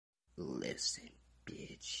Listen,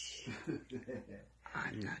 bitch.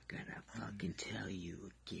 I'm not gonna fucking tell you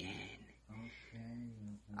again.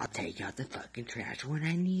 Okay. I'll take out the fucking trash when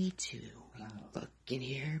I need to. You fucking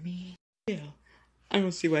hear me? Yeah. I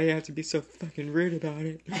don't see why you have to be so fucking rude about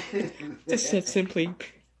it. Just said simply,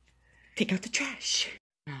 take out the trash.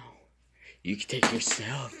 Now, you can take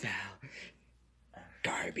yourself out.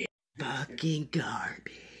 Garbage. Fucking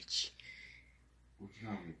garbage. What's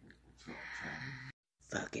wrong with it? What's up,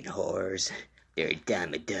 Chad? Fucking whores. They're a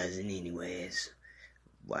dime a dozen anyways.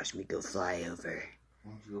 Watch me go fly over.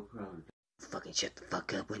 Why don't you go put on Fucking shut the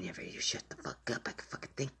fuck up whenever you shut the fuck up. I can fucking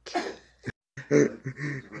think.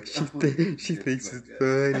 She thinks it's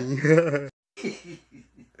funny.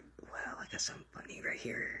 Well, I got something funny right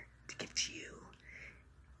here to give to you.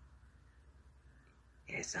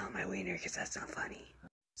 And it's not my wiener, because that's not funny.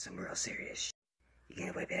 Some real serious shit. You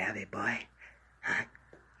gonna whip it out, big boy? Huh?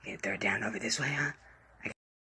 You gonna throw it down over this way, huh?